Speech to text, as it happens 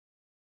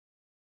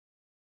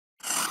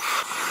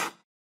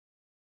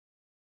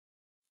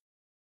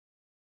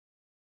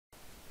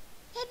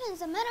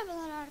Hepinize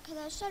merhabalar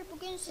arkadaşlar.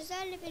 Bugün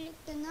sizlerle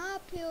birlikte ne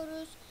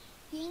yapıyoruz?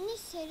 Yeni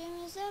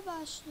serimize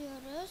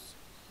başlıyoruz.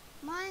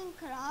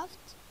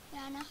 Minecraft,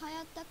 yani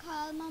hayatta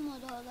kalma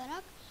modu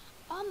olarak.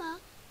 Ama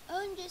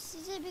önce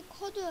size bir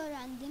kod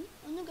öğrendim.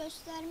 Onu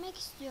göstermek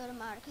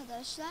istiyorum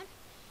arkadaşlar.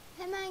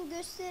 Hemen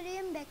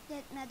göstereyim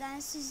bekletmeden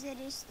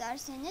sizleri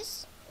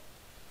isterseniz.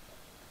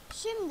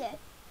 Şimdi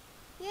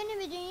yeni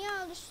bir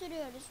dünya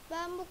oluşturuyoruz.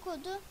 Ben bu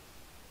kodu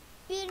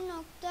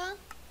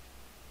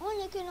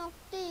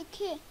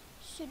 1.12.2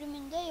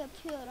 sürümünde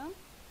yapıyorum.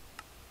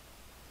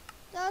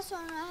 Daha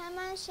sonra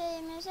hemen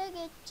şeyimize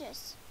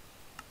geçeceğiz.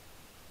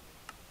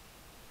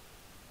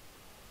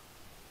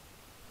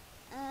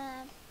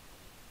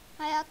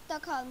 Hayatta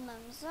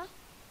kalmamıza.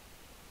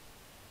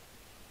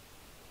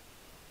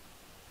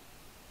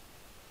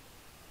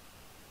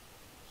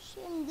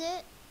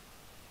 Şimdi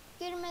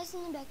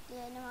girmesini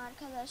bekleyelim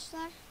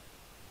arkadaşlar.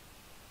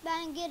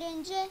 Ben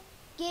girince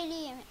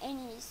geleyim en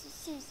iyisi,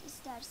 siz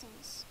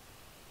isterseniz.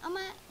 Ama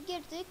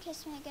girdik,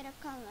 kesmeye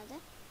gerek kalmadı.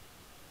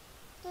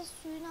 Da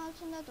suyun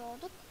altında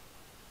doğduk.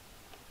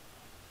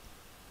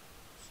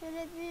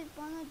 Şöyle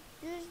bana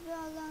düz bir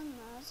alan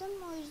lazım.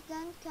 O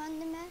yüzden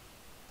kendime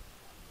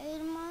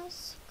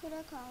elmas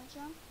kürek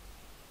alacağım.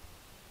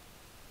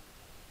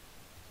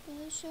 Bir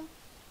de şu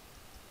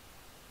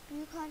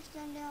büyük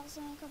harflerle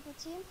yazmayı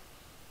kapatayım.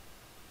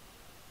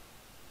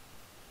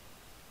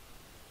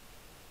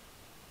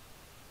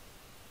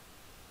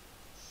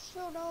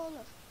 Şurada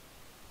olur.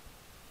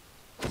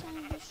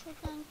 Sen de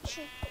şuradan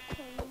çık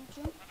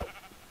koyuncum.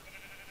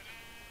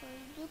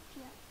 Öldük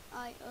ya.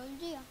 Ay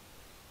öldü ya.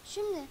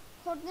 Şimdi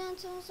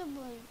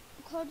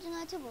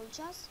koordinatı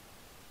bulacağız.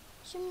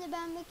 Şimdi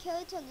ben bir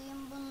kağıt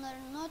alayım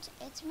bunları not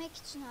etmek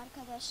için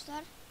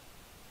arkadaşlar.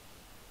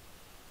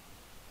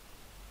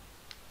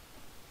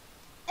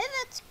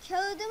 Evet,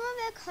 kağıdımı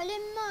ve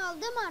kalemimi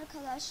aldım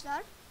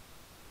arkadaşlar.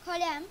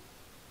 Kalem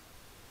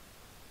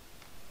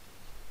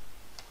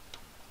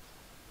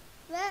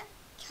ve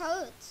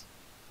kağıt.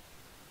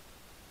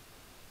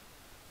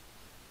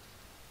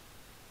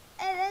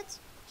 Evet,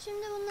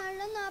 şimdi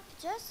bunlarla ne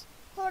yapacağız?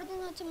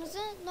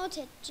 Koordinatımızı not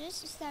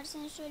edeceğiz.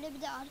 İsterseniz şöyle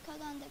bir de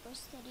arkadan da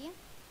göstereyim.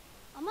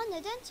 Ama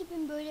neden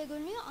tipim böyle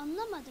görünüyor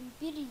anlamadım.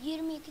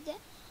 1.22'de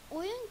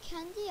oyun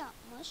kendi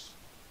yapmış.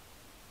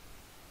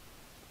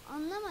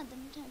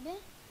 Anlamadım tabi.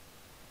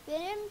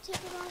 Benim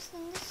tipim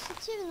aslında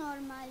Steve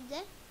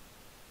normalde.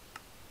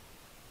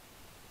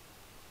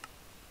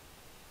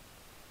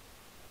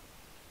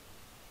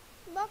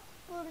 Bak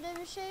burada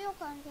bir şey yok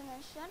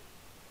arkadaşlar.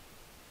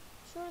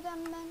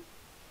 Şuradan ben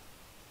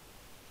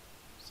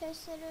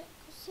sesleri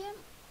kısayım.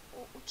 O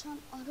uçan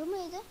arı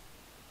mıydı?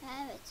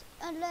 Evet,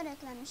 arılar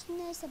eklenmişti.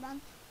 Neyse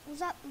ben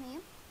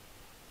uzatmayayım.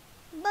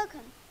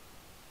 Bakın.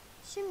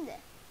 Şimdi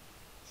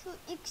şu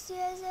X,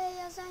 Y, Z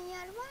yazan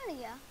yer var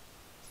ya,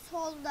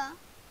 solda.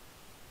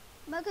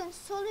 Bakın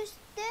sol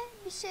üstte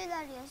bir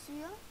şeyler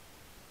yazıyor.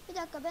 Bir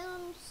dakika, ben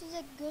onu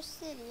size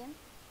göstereyim.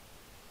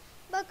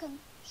 Bakın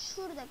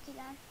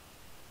şuradakiler.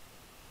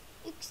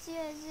 X,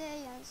 Y, Z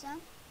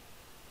yazan.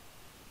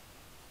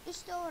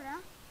 İşte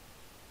ora.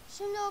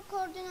 Şimdi o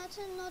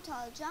koordinatı not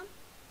alacağım.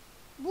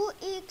 Bu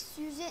X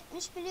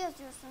 171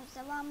 yazıyorsunuz,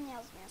 devamını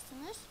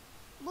yazmıyorsunuz.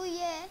 Bu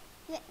Y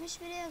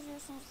 71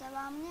 yazıyorsunuz,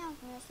 devamını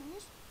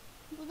yazmıyorsunuz.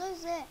 Bu da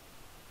Z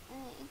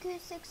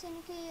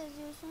 282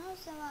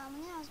 yazıyorsunuz,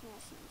 devamını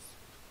yazmıyorsunuz.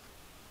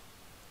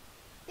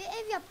 Bir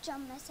ev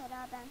yapacağım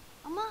mesela ben,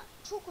 ama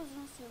çok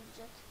uzun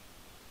sürecek.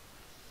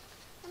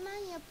 Hemen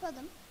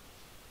yapalım.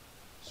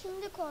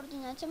 Şimdi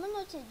koordinatımı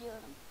not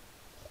ediyorum.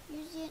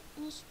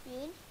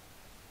 171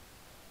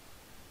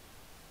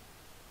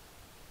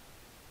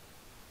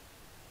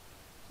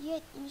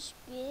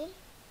 71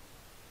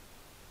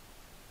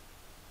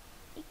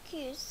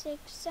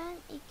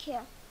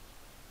 282.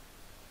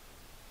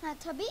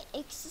 Tabi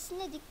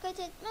eksisine dikkat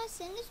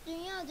etmezseniz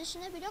dünya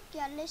dışına blok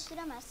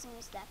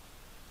yerleştiremezsiniz de.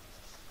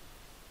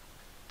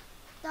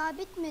 Daha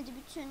bitmedi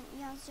bütün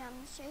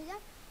yazacağım şeyler.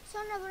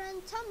 Sonra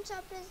buranın tam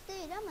çaprazı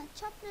değil ama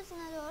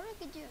çaprazına doğru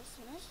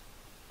gidiyorsunuz.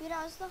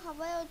 Biraz da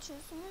havaya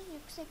uçuyorsunuz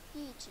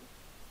yüksekliği için.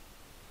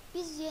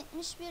 Biz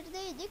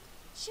 71'deydik.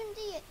 Şimdi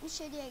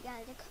 77'ye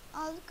geldik.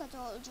 6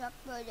 katı olacak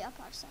böyle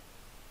yaparsak.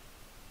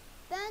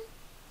 Ben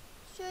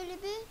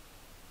şöyle bir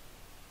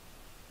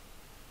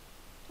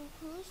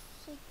 9,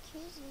 8,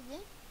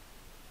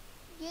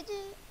 7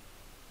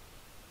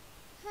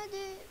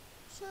 hadi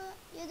şu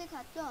 7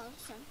 katlı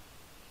olsun.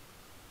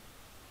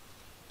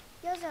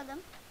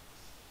 Yazalım.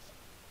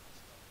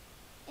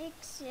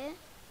 Eksi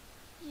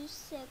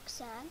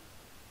 180.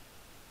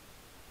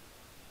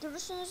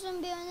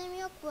 Duruşunuzun bir önemi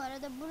yok bu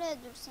arada. Buraya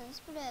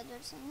dursanız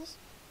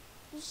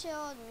bir şey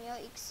olmuyor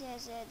X, Y,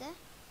 Z'de.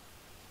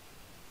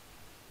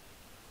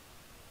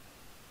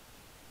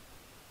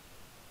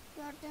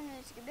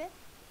 Gördüğünüz gibi.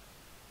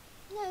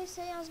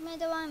 Neyse, yazmaya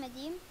devam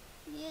edeyim.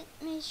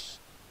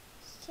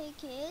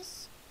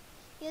 78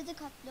 7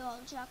 katlı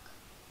olacak.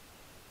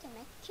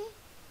 Demek ki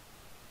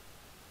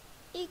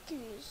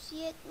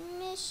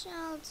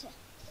 276.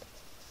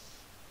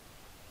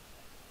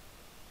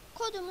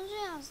 Kodumuzu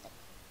yazdık.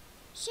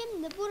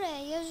 Şimdi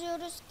buraya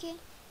yazıyoruz ki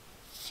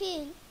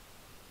fil,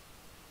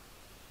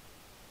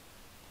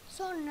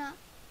 sonra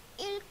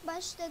ilk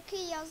baştaki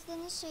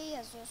yazdığınız şeyi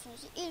yazıyorsunuz.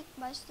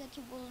 İlk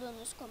baştaki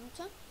bulduğunuz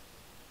komutu.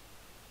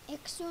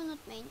 Eksi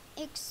unutmayın.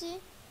 Eksi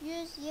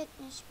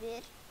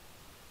 171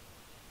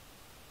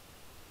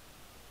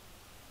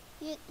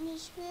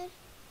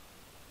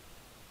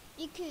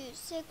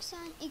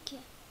 282.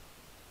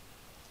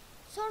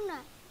 Sonra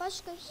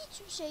başka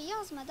hiçbir şey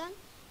yazmadan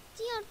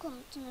diğer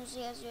komutunuzu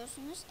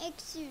yazıyorsunuz.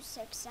 Eksi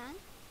 180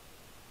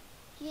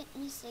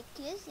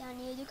 78,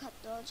 yani 7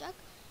 katlı olacak.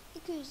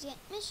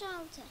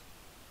 276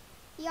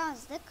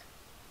 yazdık.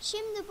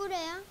 Şimdi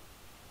buraya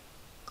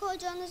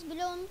koyacağınız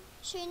bloğun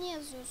şeyini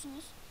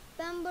yazıyorsunuz.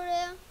 Ben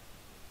buraya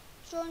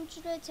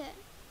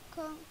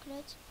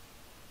konkret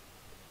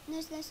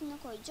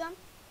nesnesini koyacağım.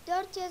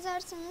 4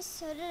 yazarsanız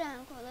sarı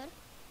renk olur.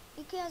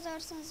 2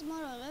 yazarsanız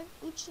mor olur.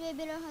 3 ve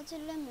 1'i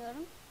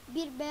hatırlamıyorum.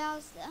 Bir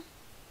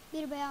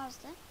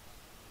beyazdı.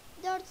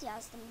 4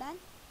 yazdım ben.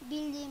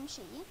 Bildiğim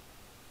şeyi.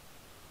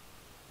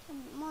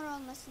 Tabii mor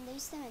olmasını da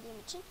istemediğim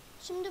için.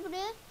 Şimdi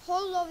buraya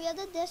hollow ya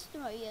da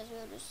destroy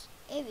yazıyoruz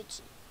ev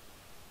için.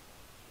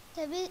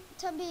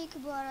 Tabii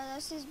ki bu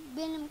arada siz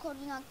benim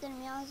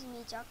koordinatlarımı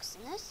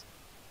yazmayacaksınız.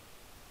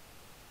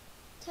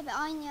 Tabii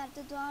aynı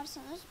yerde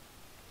doğarsanız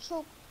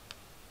çok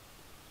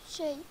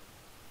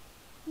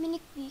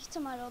minik bir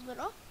ihtimal olur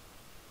o.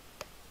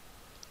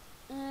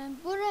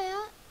 Buraya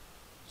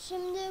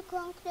şimdi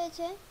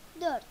konkrete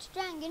 4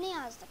 rengini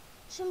yazdık.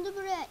 Şimdi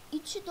buraya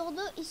içi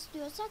dolu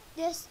istiyorsak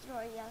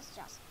destroy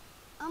yazacağız.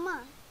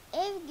 Ama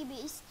ev gibi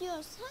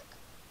istiyorsak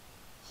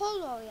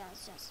hollow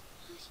yazacağız.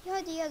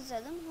 Hadi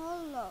yazalım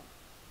hollow.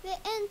 Ve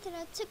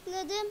enter'a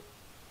tıkladım.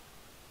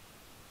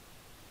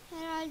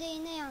 Herhalde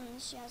yine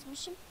yanlış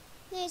yazmışım.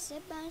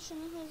 Neyse ben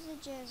şunu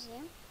hızlıca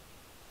yazayım.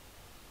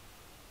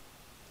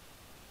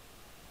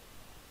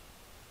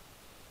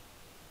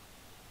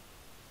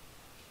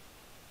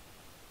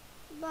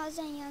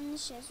 Bazen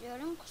yanlış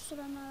yazıyorum.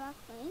 Kusuruma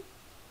bakmayın.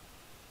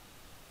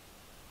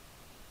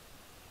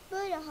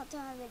 Böyle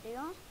hata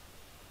veriyor.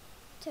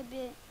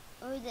 Tabii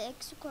öyle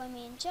eksi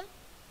koymayınca.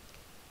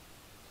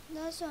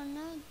 Daha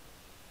sonra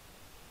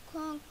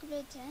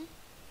konkret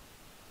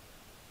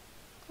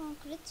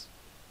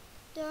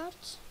 4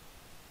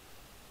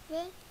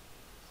 ve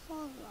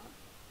hollow.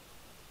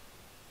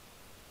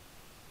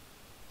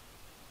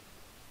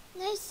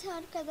 Neyse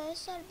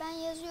arkadaşlar, ben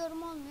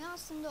yazıyorum olmuyor.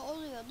 Aslında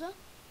oluyordu.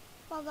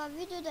 Valla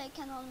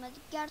videodayken olmadı.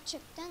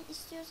 Gerçekten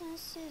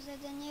istiyorsanız siz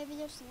de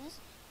deneyebilirsiniz.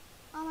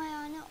 Ama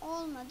yani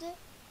olmadı.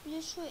 Bir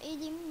de şu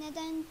elim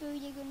neden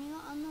böyle görünüyor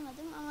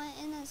anlamadım. Ama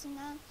en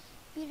azından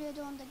bir ya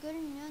da onda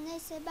görünmüyor.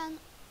 Neyse ben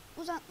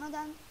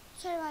uzatmadan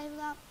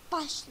Survival'a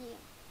başlayayım.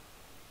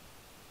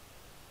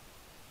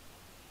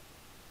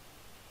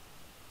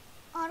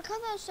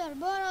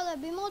 Arkadaşlar bu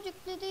arada bir mod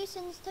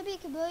yüklediyseniz tabii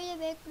ki böyle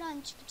bir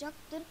ekran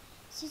çıkacaktır.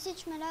 Siz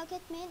hiç merak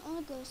etmeyin,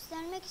 onu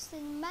göstermek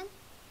istedim ben.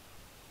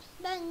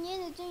 Ben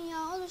yeni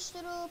dünya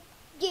oluşturup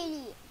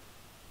geleyim.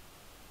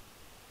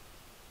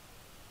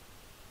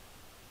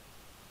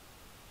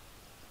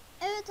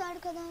 Evet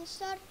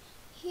arkadaşlar,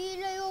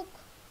 hile yok.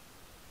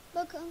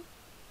 Bakın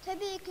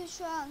tabii ki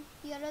şu an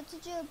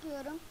yaratıcı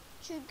yapıyorum.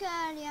 Çünkü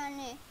eğer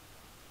yani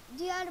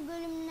diğer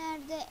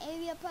bölümlerde ev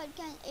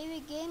yaparken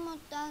evi game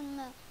moddan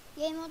mı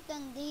game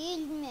moddan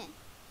değil mi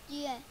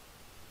diye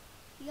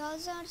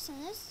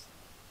yazarsanız,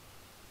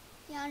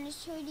 yani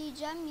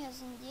söyleyeceğim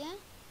yazın diye,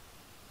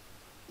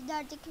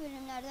 ilerideki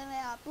bölümlerde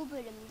veya bu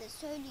bölümde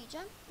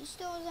söyleyeceğim.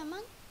 İşte o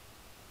zaman,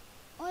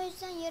 o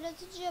yüzden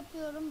yaratıcı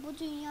yapıyorum bu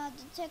dünyada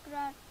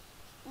tekrar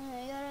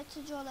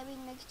yaratıcı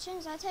olabilmek için.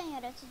 Zaten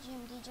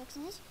yaratıcıyım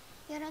diyeceksiniz.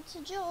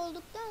 Yaratıcı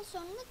olduktan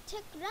sonra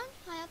tekrar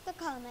hayatta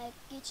kalmaya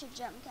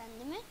geçireceğim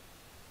kendimi.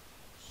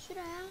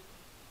 Şuraya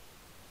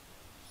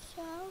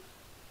survival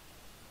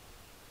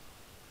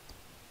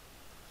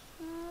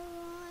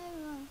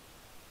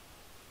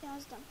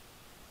yazdım.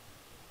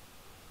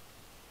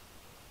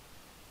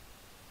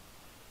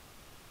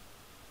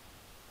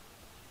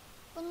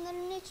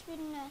 Bunların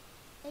hiçbirini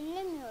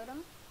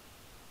ellemiyorum.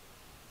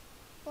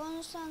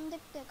 Bonus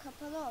sandık da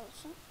kapalı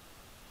olsun.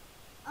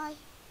 Ay.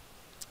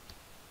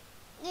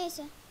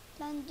 Neyse.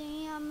 Ben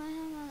dünyamı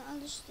hemen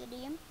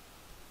alıştırayım.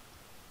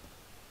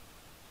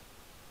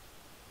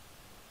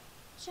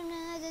 Şimdi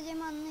ne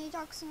dediğimi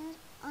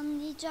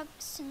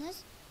anlayacaksınız.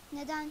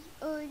 Neden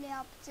öyle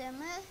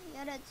yaptığımı,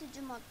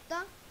 yaratıcı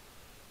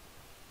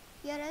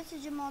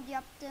mod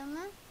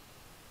yaptığımı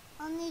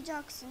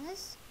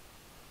anlayacaksınız.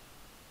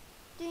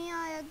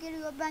 Dünyaya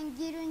giriyor, ben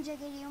girince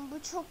geliyorum.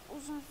 Bu çok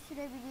uzun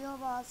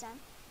sürebiliyor bazen.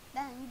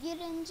 Ben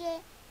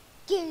girince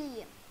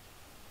geleyim.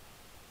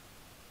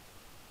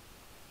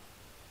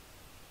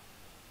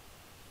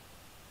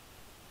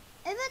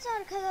 Evet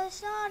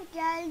arkadaşlar,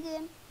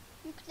 geldim.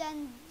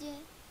 Yüklendi.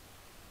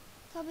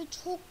 Tabii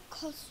çok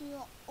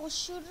kasıyor.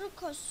 Aşırı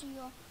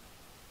kasıyor.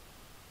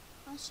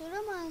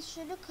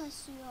 Aşırı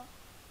kasıyor.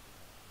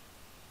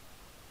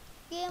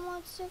 Game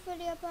mode 0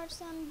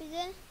 yaparsam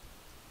bile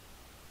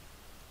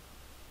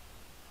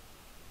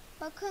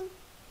bakın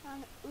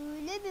Yani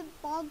öyle bir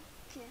bug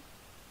ki.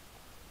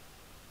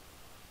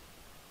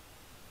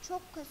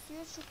 Çok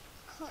kasıyor. Şu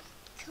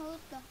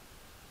kağıtla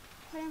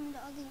kalemle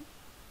alayım.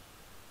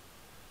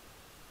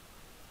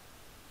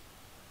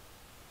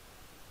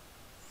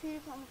 Fil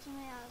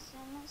komutunu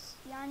yazdığımız,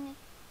 yani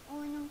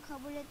oyunun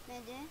kabul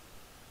etmedi.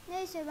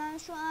 Neyse ben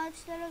şu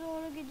ağaçlara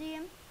doğru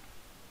gideyim.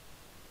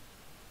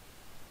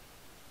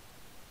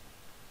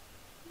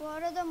 Bu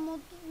arada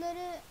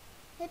modları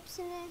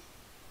hepsini,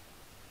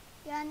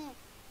 yani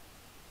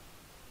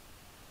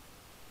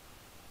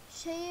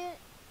şeyi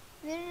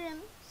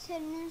veririm.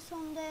 Serinin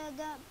sonunda ya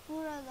da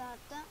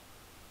buralarda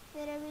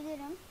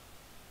verebilirim.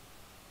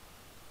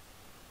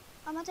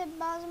 Ama tabi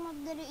bazı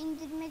modları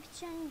indirmek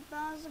için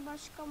bazı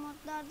başka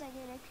modlar da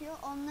gerekiyor.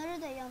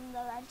 Onları da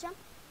yanında vereceğim.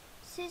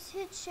 Siz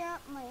hiç şey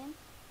yapmayın.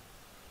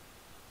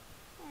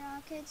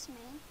 Merak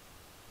etmeyin.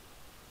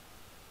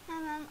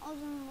 Hemen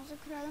odunumuzu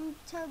kıralım.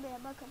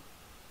 Tabii bakın.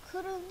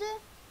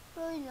 Kırıldı.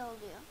 Böyle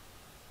oluyor.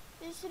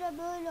 Bir süre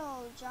böyle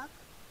olacak.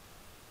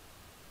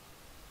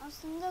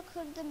 Aslında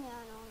kırdım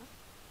yani onu.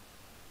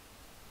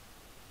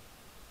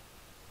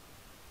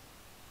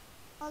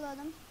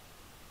 Alalım.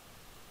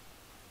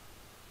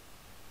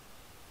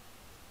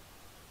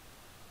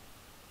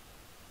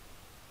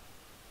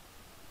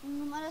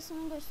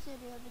 Numarasını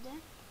gösteriyor bir de.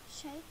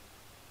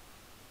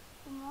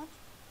 Bu mod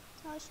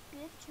taş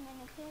bir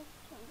çimenlikle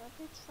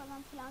 4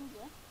 falan filan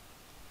diye.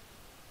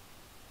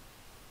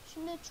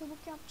 Şimdi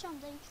çubuk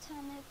yapacağım da 2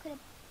 tane kırıp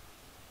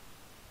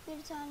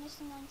bir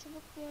tanesinden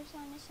çubuk, bir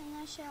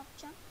tanesinden şey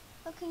yapacağım.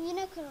 Bakın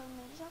yine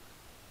kırılmayacak.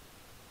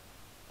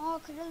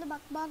 Kırıldı,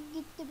 bak bug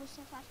gitti bu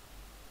sefer.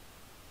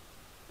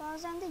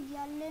 Bazen de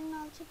yerlerin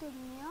altı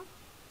görünüyor.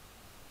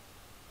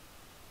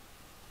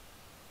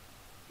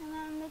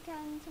 Hemen bir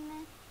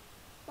kendime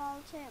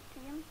balta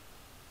yapayım.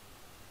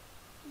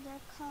 Bir de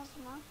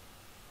kazma.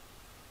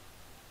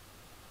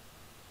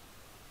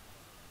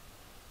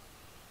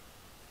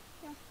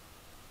 Gel.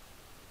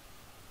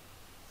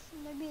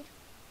 Şurada bir.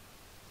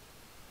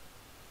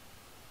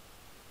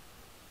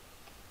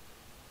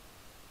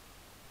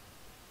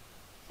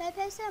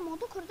 FPS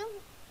modu kurdum.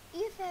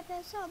 İyi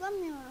FPS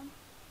alamıyorum.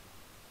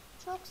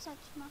 Çok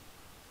saçma.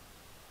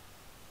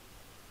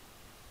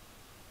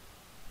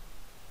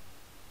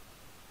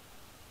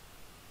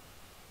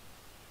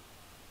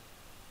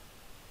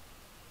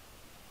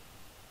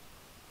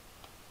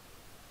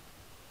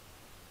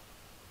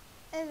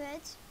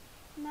 Evet.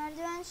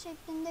 Merdiven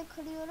şeklinde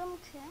kırıyorum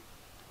ki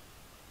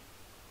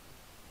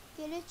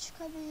geri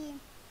çıkabileyim.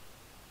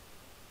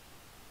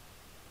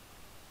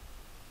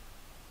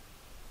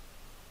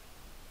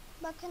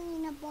 Bakın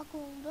yine bug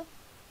oldu.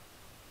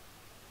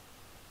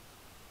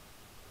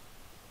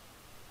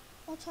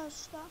 O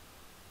taşla.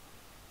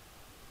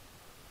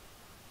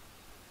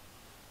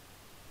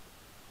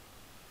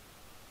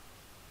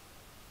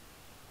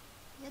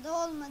 Ya da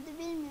olmadı,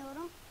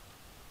 bilmiyorum.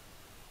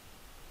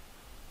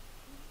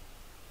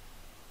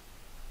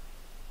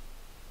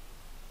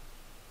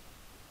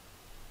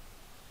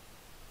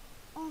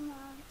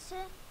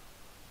 Artı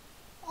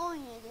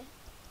 17.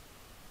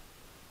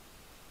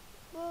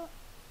 Bu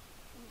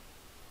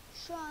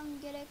şu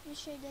an gerekli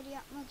şeyleri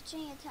yapmak için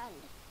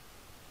yeterli.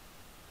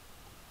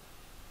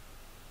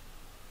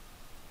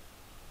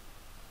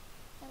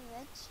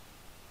 Evet.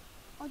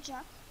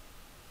 Ocak.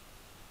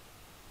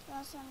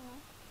 Daha sonra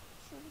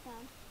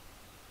şuradan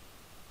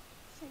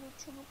şöyle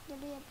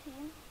çubukları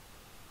yapayım.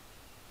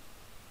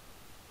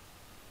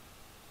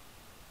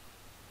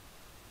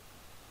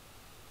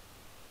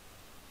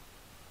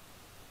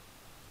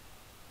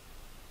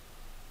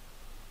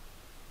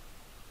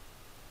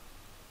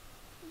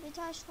 Bir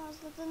taş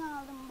fazladan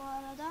aldım bu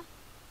arada.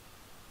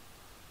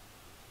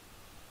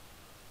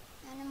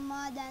 Yani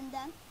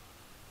madenden.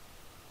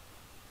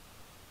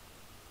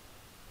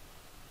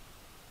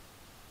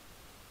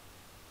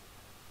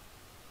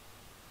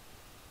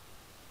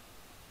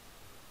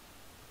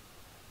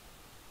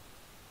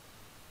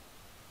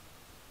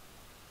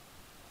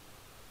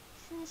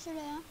 Şunu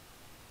şuraya.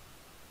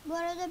 Bu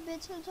arada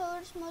Battle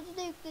Towers modu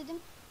da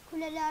yükledim.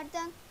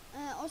 Kulelerden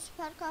o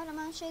süper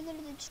kahraman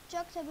şeyleri de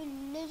çıkacak. Tabi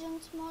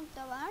Legend mod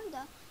da var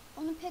da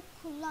onu pek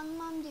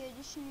kullanmam diye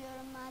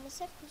düşünüyorum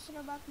maalesef.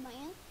 Kusura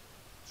bakmayın.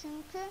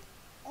 Çünkü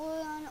o,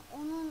 yani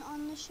onun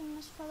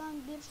anlaşılması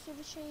falan bir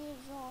sürü şeyi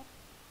zor.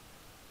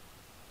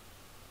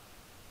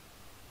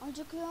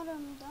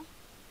 Acıkıyorum da.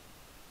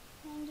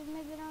 Kendime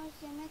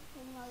biraz yemek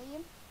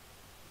bulmalıyım.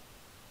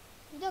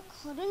 Bir de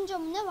karınca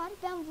mı ne var?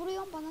 Ben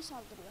vuruyorum, bana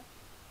saldırıyor.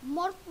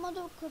 Morph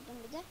modu kırdım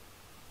bir de.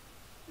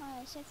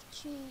 Maalesef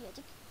çiğ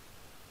yedik.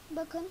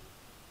 Bakın.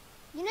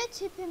 Yine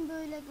tipim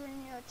böyle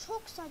görünüyor.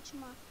 Çok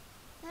saçma.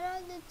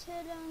 Herhalde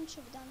TL'nin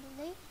çivi'den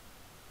dolayı.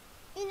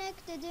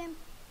 İnek dedim.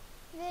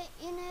 Ve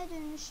ineğe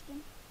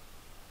dönüştüm.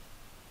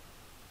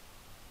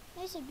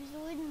 Neyse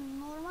biz oyunu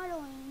normal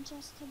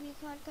oynayacağız tabii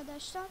ki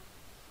arkadaşlar.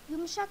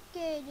 Yumuşak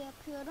G ile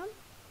yapıyorum.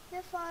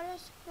 Ve fare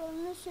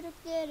scrollunu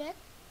sürükleyerek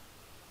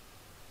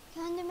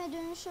kendime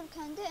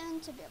dönüşürken de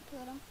enter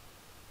yapıyorum.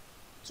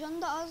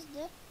 Canı da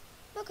azdı.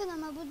 Bakın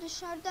ama bu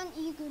dışarıdan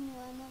iyi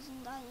görünüyor en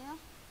azından ya.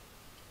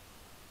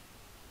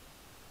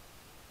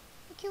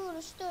 2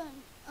 vuruşta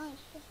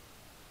öldü.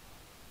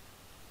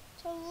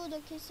 Tavuğu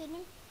da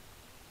keselim.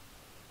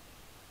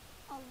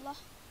 Allah.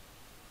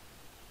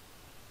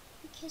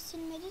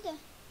 Kesilmedi de.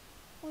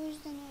 O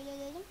yüzden öyle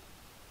dedim.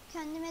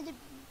 Kendime de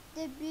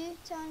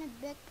bir tane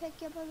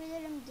backpack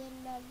yapabilirim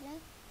derilerle.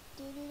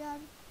 Deriler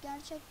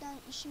gerçekten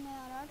işime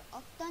yarar.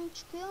 Alttan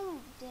çıkıyor mu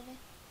deri?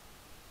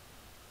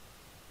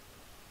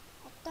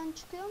 Alttan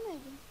çıkıyor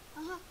muydu?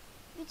 Aha,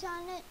 bir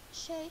tane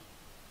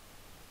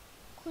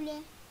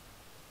kule.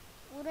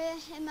 Oraya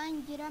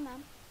hemen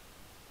giremem.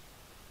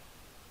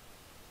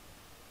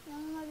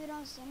 Yanıma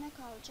biraz yemek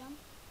alacağım.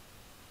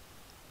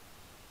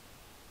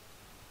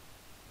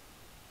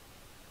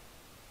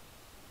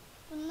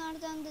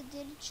 Bunlardan da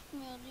deri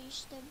çıkmıyordu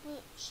işte.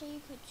 Bu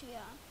kötü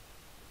ya.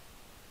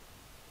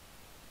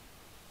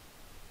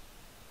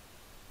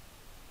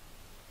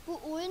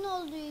 Bu oyun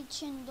olduğu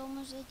için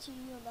domuz eti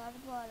yiyorlar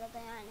bu arada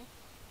yani.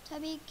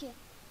 Tabii ki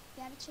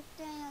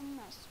gerçekten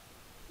yenmez.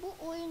 Bu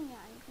oyun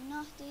yani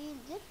günah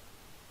değildir.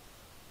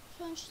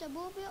 Sonuçta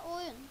bu bir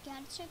oyun,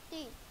 gerçek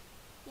değil.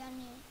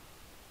 Yani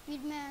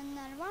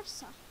bilmeyenler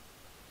varsa,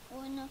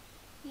 oyunu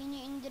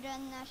yeni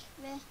indirenler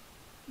ve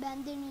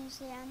benden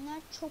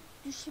izleyenler çok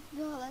düşük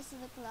bir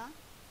olasılıkla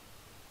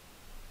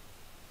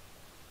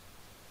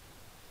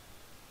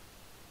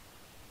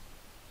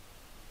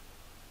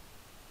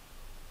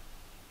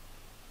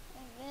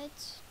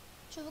evet,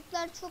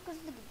 çubuklar çok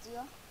hızlı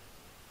gidiyor.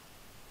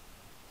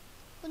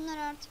 Bunlar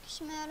artık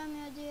işime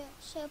yaramıyor diye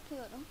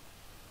yapıyorum.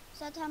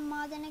 Zaten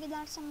madene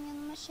gidersem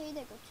yanıma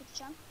de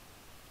götüreceğim.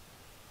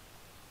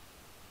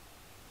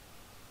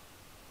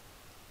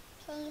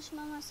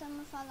 Çalışma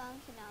masamı falan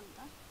filan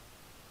da.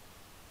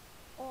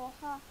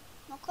 Oha,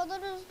 ne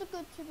kadar hızlı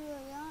götürüyor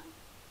ya.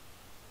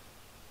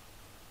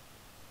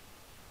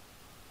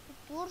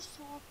 Dur,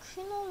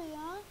 sakin ol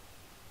ya.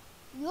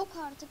 Yok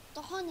artık,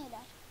 daha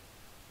neler.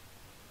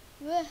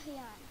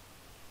 Yani.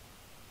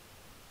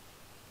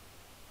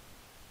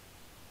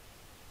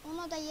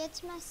 Ona da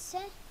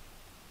yetmezse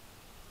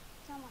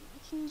tamam,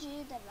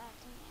 ikinciyi de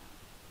verdim ya.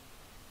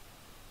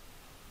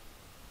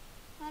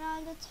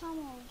 Herhalde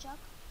tam olacak.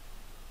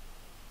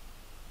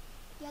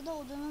 Ya da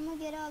odunumu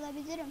geri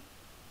alabilirim.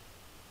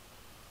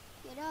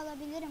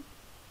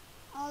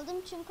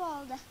 Aldım çünkü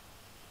oldu.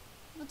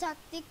 Bu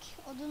taktik,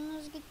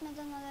 odununuz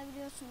gitmeden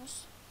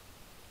alabiliyorsunuz.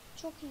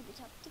 Çok iyi bir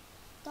taktik.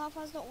 Daha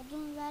fazla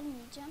odun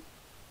vermeyeceğim.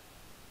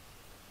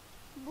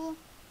 Bu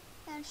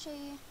her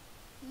şeyi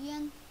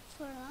yiyen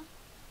fırına.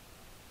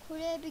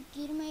 Kuleye bir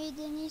girmeyi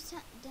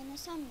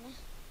denesem mi?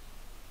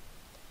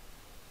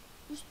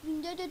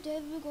 Üstünde de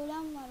dev bir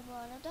golem var bu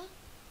arada.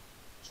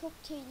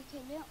 Çok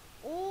tehlikeli.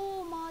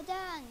 Oo,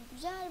 maden.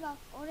 Güzel, bak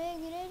oraya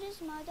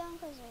gireriz, maden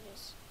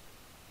kazarız.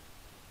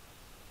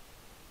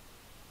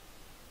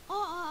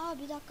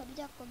 Bir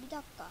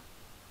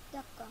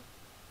dakika.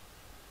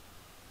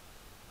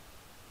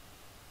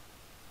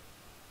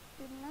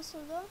 Bir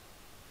nasıl o?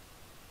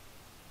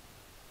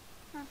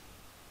 Heh.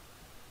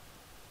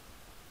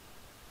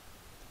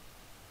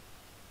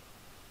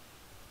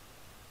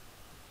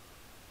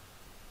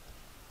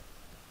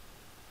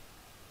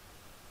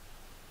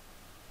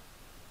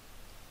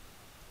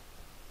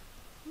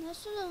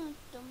 Nasıl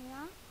unuttum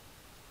ya?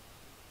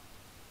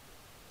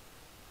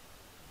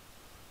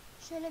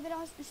 Şöyle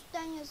biraz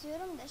üstten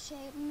yazıyorum da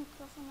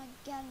mikrofona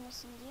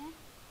gelmesin diye.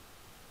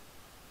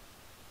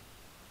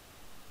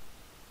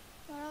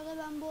 Bu arada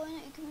ben bu oyunu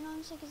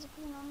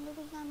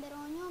 2018-2019'dan beri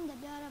oynuyorum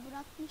da bir ara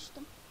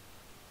bırakmıştım.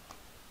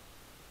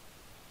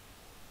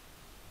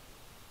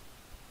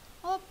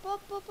 Hop.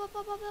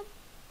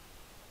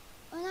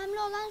 Önemli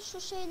olan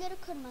şu şeyleri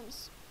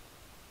kırmanız.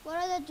 Bu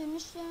arada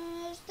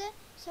dönüştüğünüzde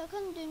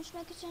sakın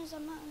dönüşmek için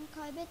zaman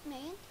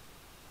kaybetmeyin.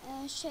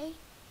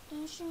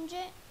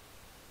 Dönüşünce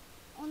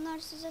onlar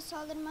size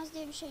saldırmaz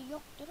diye bir şey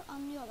yoktur,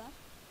 anlıyorlar.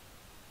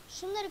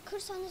 Şunları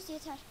kırsanız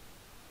yeter.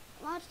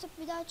 Artık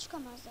bir daha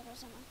çıkamazlar o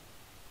zaman.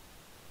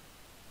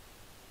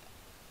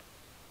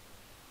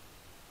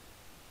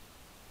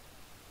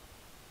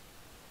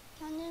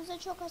 Kendinize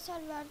çok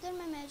hasar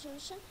verdirmemeye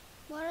çalışın.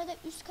 Bu arada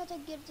üst kata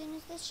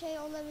girdiğinizde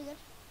olabilir.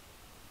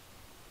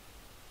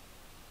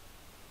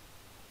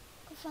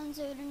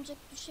 Kafanıza örümcek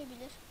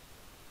düşebilir.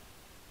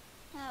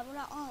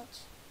 Bura alt.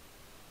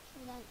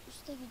 Şuradan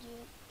üste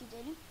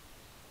gidelim.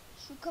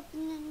 Şu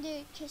kapının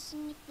önünde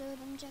kesinlikle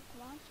örümcek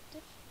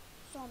vardır.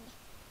 Zombi.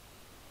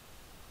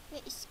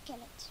 Ve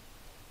iskelet.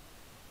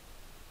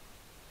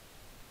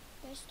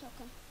 5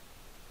 token.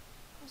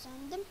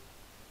 Kazandım.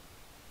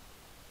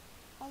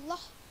 Allah.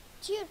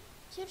 Tier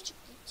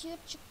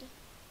çıktı.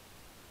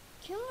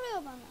 Kim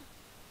vuruyor bana?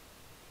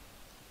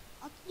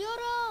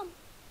 Atlıyorum.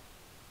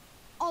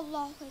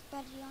 Allahu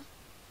Ekber ya.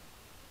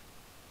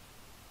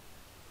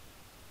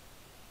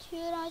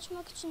 Tier'i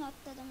açmak için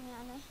atladım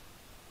yani.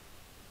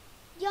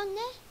 Ya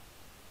ne?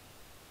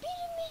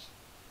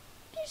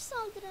 Bir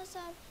saldırı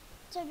hasar.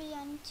 Tabii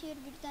yani tier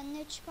 1'den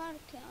ne çıkar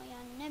ki?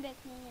 Yani ne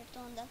beklenirdi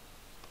ondan?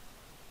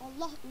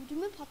 Allah,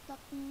 ödümü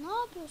patlattın. Ne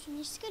yapıyorsun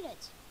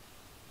iskelet?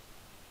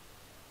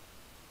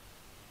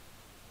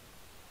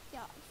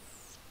 Ya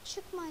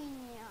çıkmayın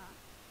ya.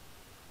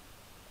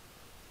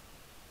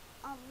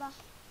 Allah.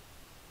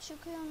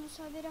 Çıkıyorsunuz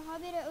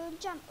habire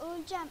öleceğim.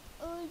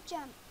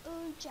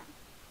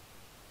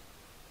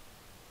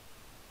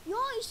 Ya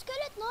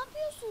iskelet ne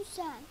yapıyorsun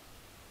sen?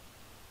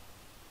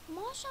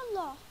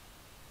 Maşallah.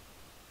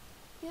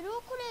 Geri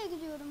o kuleye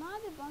gidiyorum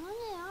abi. Bana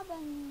ne ya,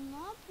 ben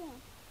ne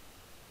yapıyorum?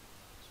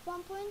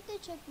 Spawn point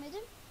de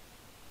çekmedim.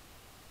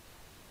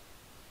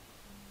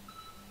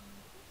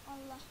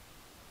 Allah.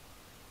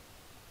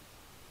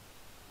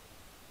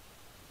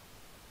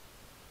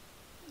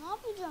 Ne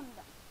yapacağım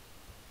ben?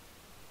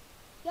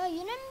 Ya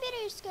yine mi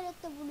biri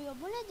iskelette vuruyor?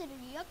 Bu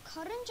nedir ya?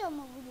 Karınca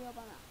mı vuruyor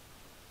bana?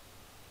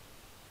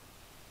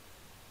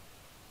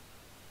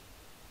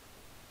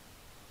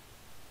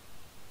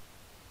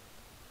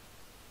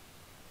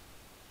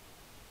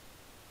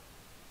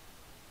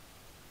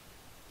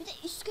 Bir de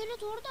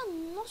iskelet orada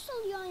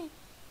nasıl yani?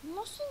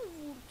 Nasıl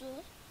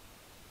vurdu?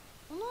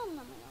 Onu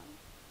anlamıyorum.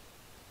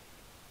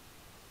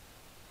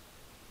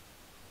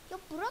 Ya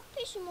bırak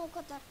peşimi o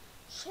kadar.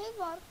 Şey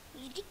var.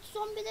 Git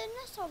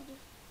zombilerine saldır.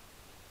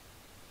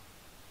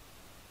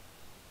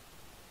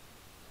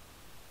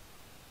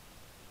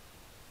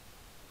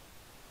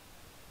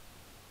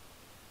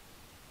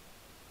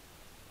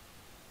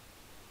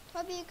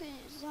 Tabii ki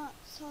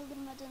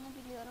saldırmadığını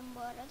biliyorum bu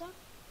arada.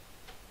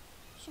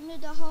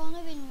 Şimdi daha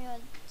onu bilmiyor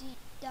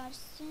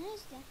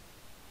dersiniz de.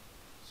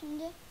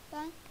 Şimdi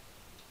ben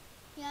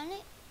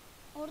yani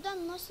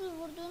oradan nasıl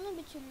vurduğunu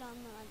bir türlü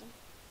anlamadım.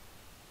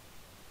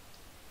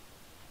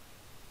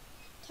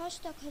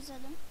 Taş da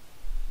kazalım.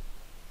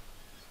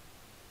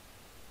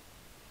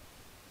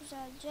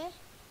 Güzelce.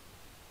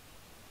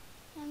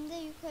 Hem de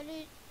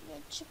yukarı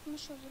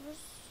çıkmış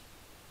oluruz.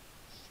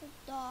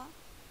 Şu dağ.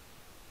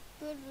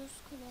 Görürüz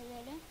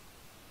kuleleri.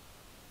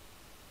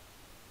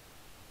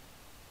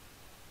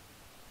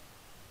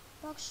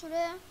 Bak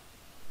şuraya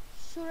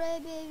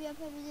bir ev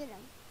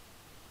yapabilirim.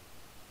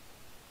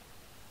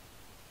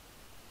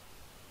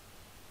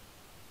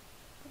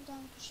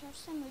 Buradan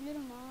düşersem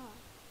ölürüm ha.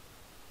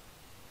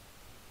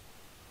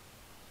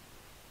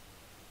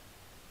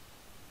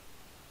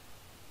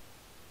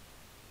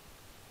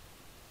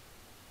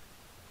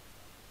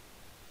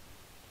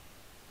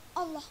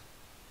 Allah.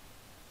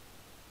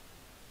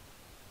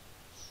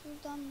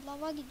 Şuradan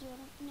lava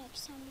gidiyorum. Ne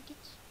sen bir git.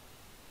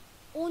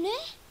 O ne?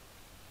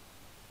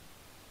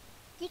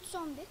 Git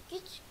zombi.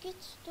 Git.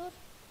 Dur.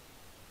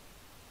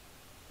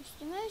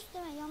 Üstüme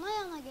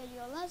yana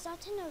geliyorlar.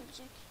 Zaten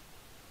ölecek.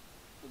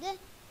 Bir de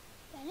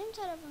benim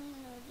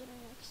tarafımdan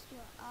öldürmek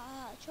istiyor.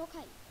 Aa, çok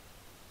ayıp.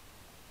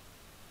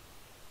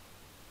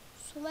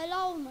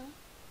 SURVİVAL mı?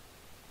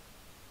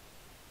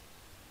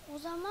 O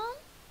zaman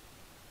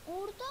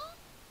orada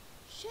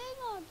şey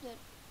vardır.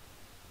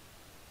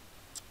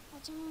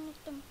 Adını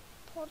unuttum.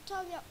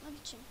 Portal yapmak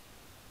için.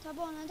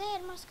 Tabi ona da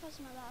elmas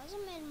kazma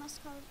lazım. Elmas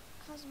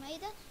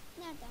kazmayı da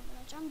nereden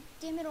bulacağım?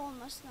 Demir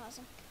olması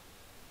lazım.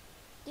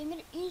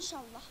 Demir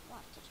inşallah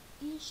vardır.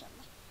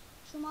 İnşallah.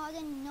 Şu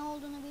madenin ne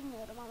olduğunu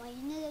bilmiyorum ama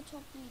yine de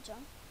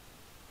toplayacağım.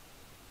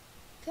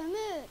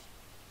 Kömür.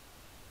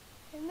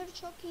 Kömür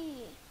çok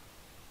iyi.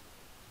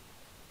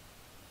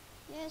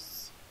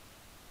 Yes.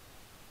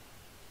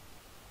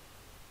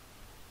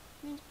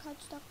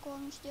 Kaç dakika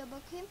olmuş diye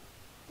bakayım.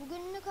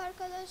 Bugünlük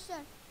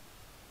arkadaşlar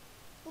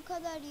bu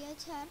kadar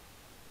yeter.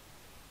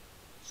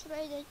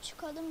 Şurayı da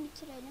çıkalım,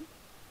 bitirelim.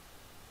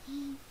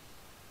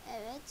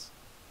 Evet.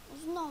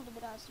 Uzun oldu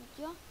biraz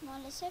video.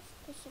 Maalesef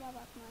kusura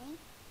bakmayın.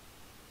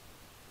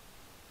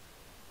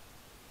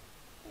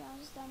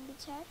 Birazdan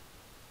biter.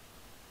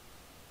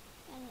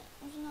 Yani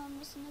uzun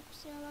olmasına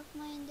kusura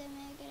bakmayın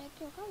demeye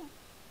gerek yok ama.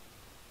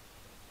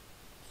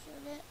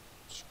 Şöyle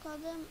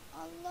çıkalım.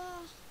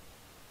 Allah.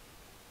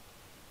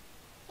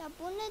 Ya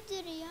bu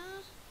nedir ya?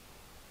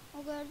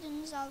 O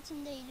gördüğünüz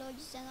altın değil, o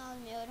yüzden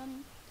almıyorum.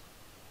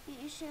 Bir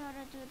işe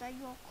yaradığı da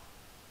yok.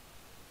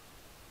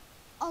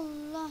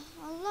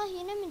 Allah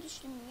yine mi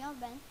düştüm ya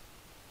ben?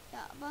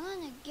 Ya bana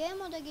ne? G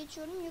moda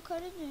geçiyorum,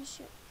 yukarı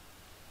dönüşüyorum.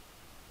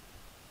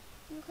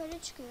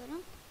 Yukarı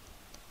çıkıyorum.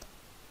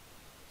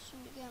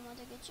 Şimdi G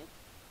moda geçip.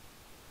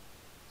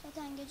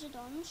 Zaten gece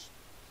doğmuş.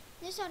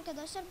 Neyse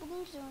arkadaşlar,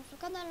 bugünkü videomuz bu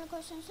kadarlık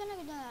olsun. Sonra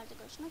videolarda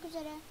görüşmek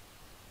üzere.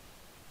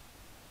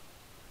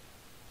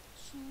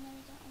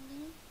 Şunları da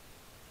alayım.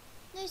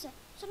 Neyse,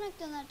 sonraki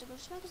videolarda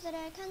görüşmek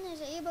üzere.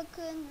 Kendinize iyi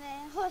bakın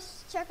ve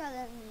hoşça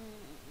kalın.